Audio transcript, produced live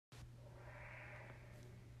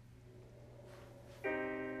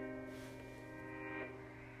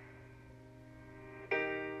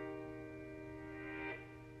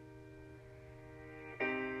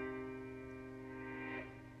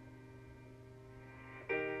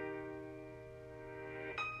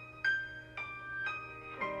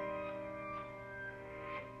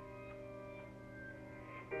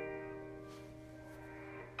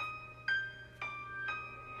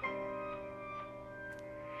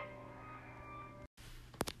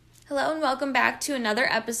Hello and welcome back to another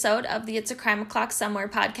episode of the It's a Crime O'Clock Somewhere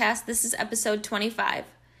podcast. This is episode 25.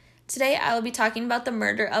 Today I will be talking about the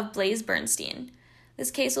murder of Blaze Bernstein.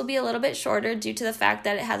 This case will be a little bit shorter due to the fact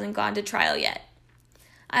that it hasn't gone to trial yet.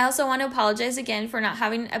 I also want to apologize again for not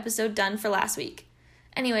having an episode done for last week.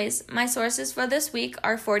 Anyways, my sources for this week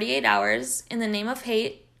are 48 Hours, In the Name of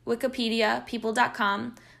Hate, Wikipedia,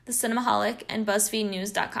 People.com, The Cinemaholic, and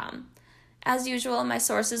BuzzFeedNews.com. As usual, my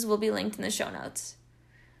sources will be linked in the show notes.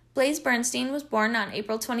 Blaze Bernstein was born on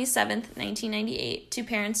April 27, 1998, to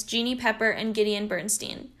parents Jeannie Pepper and Gideon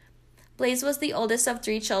Bernstein. Blaze was the oldest of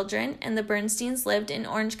 3 children, and the Bernsteins lived in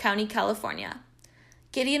Orange County, California.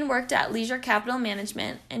 Gideon worked at Leisure Capital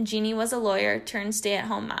Management, and Jeannie was a lawyer turned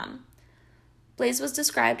stay-at-home mom. Blaze was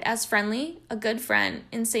described as friendly, a good friend,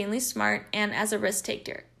 insanely smart, and as a risk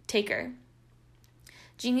taker.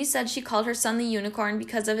 Jeannie said she called her son the unicorn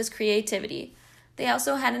because of his creativity. They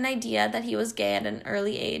also had an idea that he was gay at an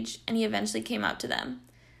early age, and he eventually came out to them.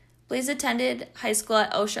 Blaze attended high school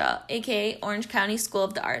at OSHA, aka Orange County School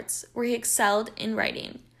of the Arts, where he excelled in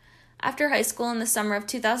writing. After high school in the summer of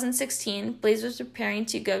 2016, Blaze was preparing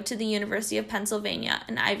to go to the University of Pennsylvania,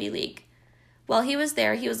 an Ivy League. While he was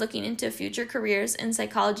there, he was looking into future careers in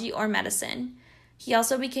psychology or medicine. He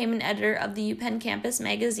also became an editor of the UPenn campus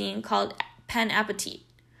magazine called Pen Appetit.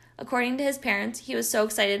 According to his parents, he was so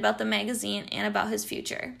excited about the magazine and about his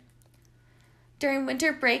future. During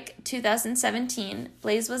winter break 2017,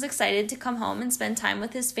 Blaze was excited to come home and spend time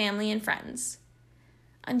with his family and friends.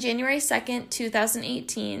 On January 2,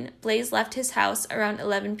 2018, Blaze left his house around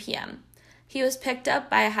 11 p.m. He was picked up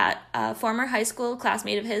by a former high school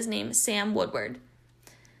classmate of his named Sam Woodward.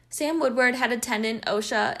 Sam Woodward had attended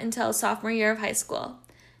OSHA until sophomore year of high school.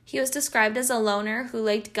 He was described as a loner who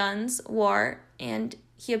liked guns, war, and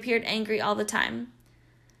he appeared angry all the time.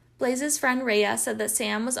 Blaze's friend Rhea said that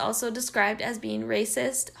Sam was also described as being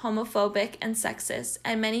racist, homophobic, and sexist,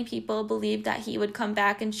 and many people believed that he would come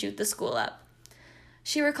back and shoot the school up.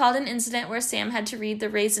 She recalled an incident where Sam had to read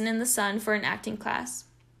The Raisin in the Sun for an acting class.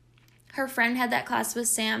 Her friend had that class with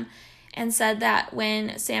Sam and said that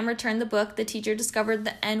when Sam returned the book, the teacher discovered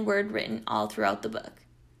the N-word written all throughout the book.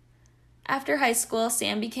 After high school,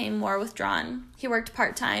 Sam became more withdrawn. He worked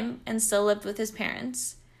part-time and still lived with his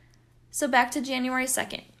parents. So back to January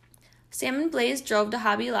 2nd. Sam and Blaze drove to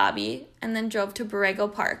Hobby Lobby and then drove to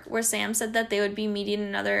Borrego Park, where Sam said that they would be meeting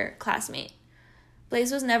another classmate.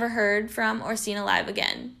 Blaze was never heard from or seen alive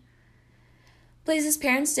again. Blaze's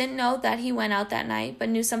parents didn't know that he went out that night, but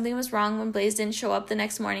knew something was wrong when Blaze didn't show up the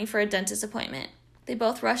next morning for a dentist appointment. They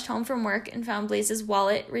both rushed home from work and found Blaze's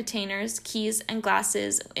wallet, retainers, keys, and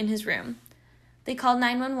glasses in his room. They called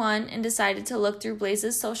 911 and decided to look through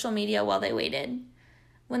Blaze's social media while they waited.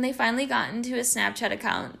 When they finally got into his Snapchat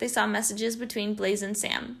account, they saw messages between Blaze and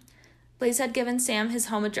Sam. Blaze had given Sam his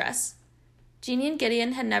home address. Jeannie and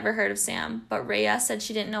Gideon had never heard of Sam, but Rhea said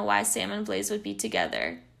she didn't know why Sam and Blaze would be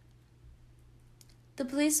together. The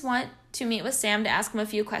police went to meet with Sam to ask him a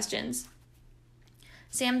few questions.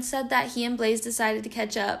 Sam said that he and Blaze decided to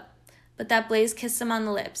catch up, but that Blaze kissed him on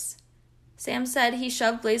the lips. Sam said he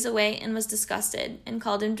shoved Blaze away and was disgusted and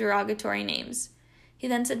called him derogatory names. He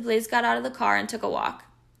then said Blaze got out of the car and took a walk.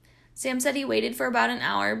 Sam said he waited for about an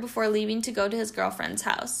hour before leaving to go to his girlfriend's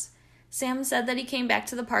house. Sam said that he came back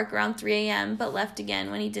to the park around 3 a.m. but left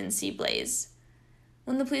again when he didn't see Blaze.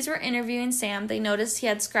 When the police were interviewing Sam, they noticed he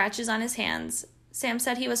had scratches on his hands. Sam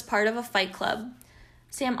said he was part of a fight club.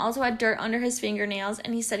 Sam also had dirt under his fingernails,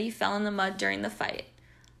 and he said he fell in the mud during the fight.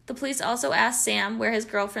 The police also asked Sam where his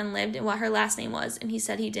girlfriend lived and what her last name was, and he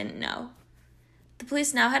said he didn't know. The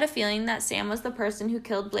police now had a feeling that Sam was the person who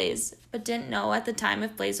killed Blaze, but didn't know at the time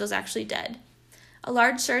if Blaze was actually dead. A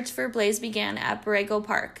large search for Blaze began at Borrego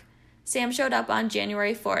Park. Sam showed up on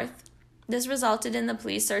January 4th. This resulted in the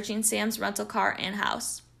police searching Sam's rental car and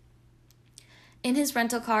house. In his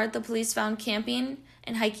rental car, the police found camping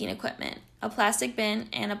and hiking equipment, a plastic bin,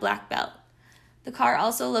 and a black belt. The car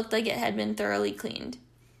also looked like it had been thoroughly cleaned.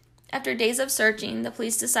 After days of searching, the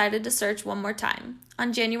police decided to search one more time.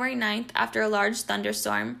 On January 9th, after a large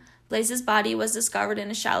thunderstorm, Blaze's body was discovered in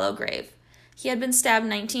a shallow grave. He had been stabbed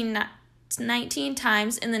 19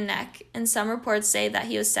 times in the neck, and some reports say that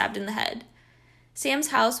he was stabbed in the head. Sam's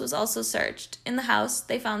house was also searched. In the house,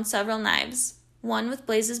 they found several knives, one with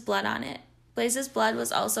Blaze's blood on it. Blaze's blood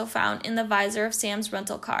was also found in the visor of Sam's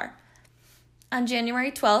rental car. On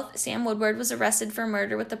January 12th, Sam Woodward was arrested for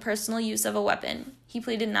murder with the personal use of a weapon. He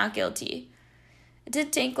pleaded not guilty. It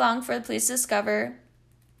didn't take long for the police to discover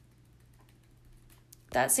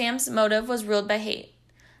that Sam's motive was ruled by hate.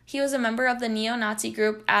 He was a member of the neo-Nazi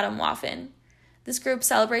group Atomwaffen. This group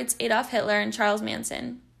celebrates Adolf Hitler and Charles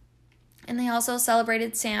Manson. And they also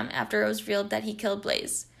celebrated Sam after it was revealed that he killed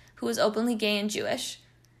Blaze, who was openly gay and Jewish.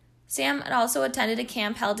 Sam had also attended a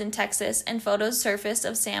camp held in Texas, and photos surfaced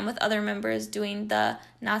of Sam with other members doing the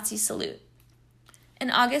Nazi salute. In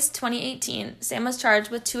August 2018, Sam was charged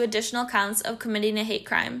with 2 additional counts of committing a hate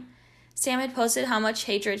crime. Sam had posted how much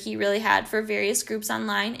hatred he really had for various groups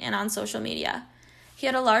online and on social media. He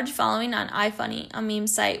had a large following on iFunny, a meme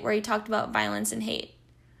site where he talked about violence and hate.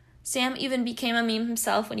 Sam even became a meme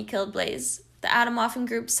himself when he killed Blaze. The Atomwaffen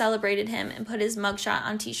group celebrated him and put his mugshot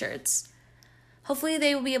on t-shirts. Hopefully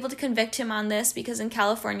they will be able to convict him on this because in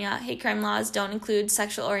California, hate crime laws don't include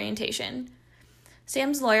sexual orientation.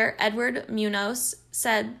 Sam's lawyer, Edward Munoz,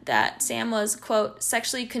 said that Sam was, quote,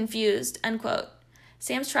 sexually confused, unquote.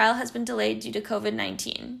 Sam's trial has been delayed due to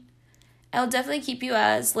COVID-19. I will definitely keep you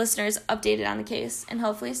as listeners updated on the case, and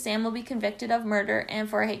hopefully Sam will be convicted of murder and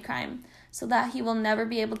for a hate crime, so that he will never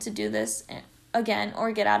be able to do this again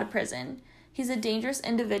or get out of prison. He's a dangerous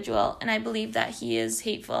individual, and I believe that he is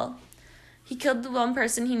hateful. He killed the one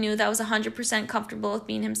person he knew that was 100% comfortable with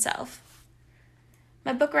being himself.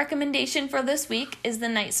 My book recommendation for this week is The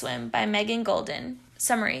Night Swim by Megan Golden.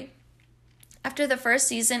 Summary. After the first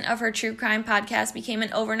season of her true crime podcast became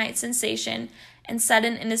an overnight sensation and set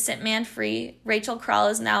an innocent man free, Rachel Kroll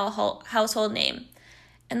is now a household name,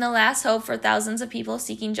 and the last hope for thousands of people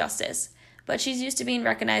seeking justice. But she's used to being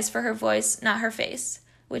recognized for her voice, not her face,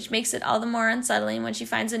 which makes it all the more unsettling when she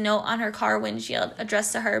finds a note on her car windshield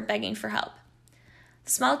addressed to her begging for help.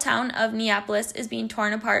 The small town of Neapolis is being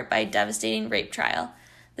torn apart by a devastating rape trial.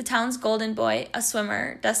 The town's golden boy, a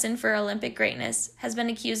swimmer destined for Olympic greatness, has been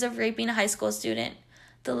accused of raping a high school student,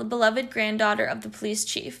 the beloved granddaughter of the police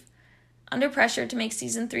chief. Under pressure to make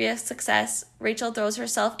season 3 a success, Rachel throws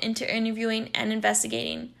herself into interviewing and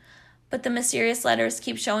investigating. But the mysterious letters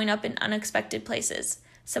keep showing up in unexpected places.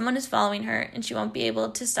 Someone is following her, and she won't be able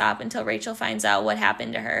to stop until Rachel finds out what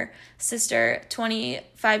happened to her sister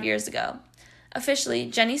 25 years ago. Officially,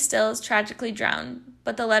 Jenny Still is tragically drowned,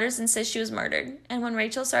 but the letters insist she was murdered, and when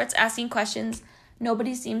Rachel starts asking questions,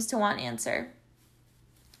 nobody seems to want answer.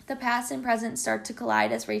 The past and present start to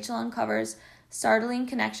collide as Rachel uncovers startling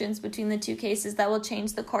connections between the 2 cases that will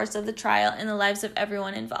change the course of the trial and the lives of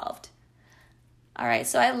everyone involved. Alright,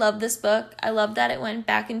 so I love this book. I love that it went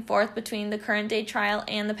back and forth between the current day trial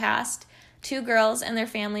and the past. 2 girls and their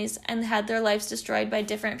families and had their lives destroyed by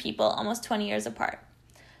different people almost 20 years apart.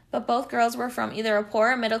 But both girls were from either a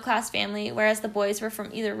poor or middle-class family, whereas the boys were from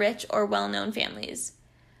either rich or well-known families.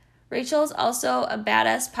 Rachel is also a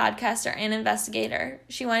badass podcaster and investigator.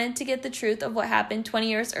 She wanted to get the truth of what happened 20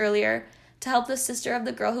 years earlier to help the sister of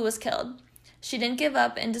the girl who was killed. She didn't give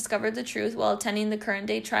up and discovered the truth while attending the current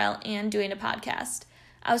day trial and doing a podcast.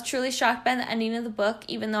 I was truly shocked by the ending of the book,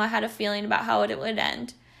 even though I had a feeling about how it would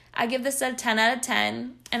end. I give this a 10 out of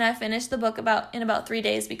 10, and I finished the book in about 3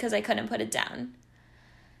 days because I couldn't put it down.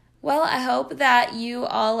 Well, I hope that you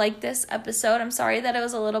all liked this episode. I'm sorry that it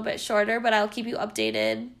was a little bit shorter, but I'll keep you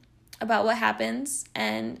updated about what happens.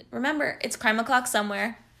 And remember, it's crime o'clock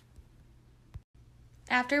somewhere.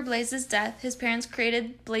 After Blaze's death, his parents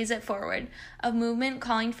created Blaze It Forward, a movement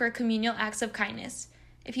calling for communal acts of kindness.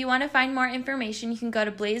 If you want to find more information, you can go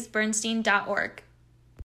to blazebernstein.org.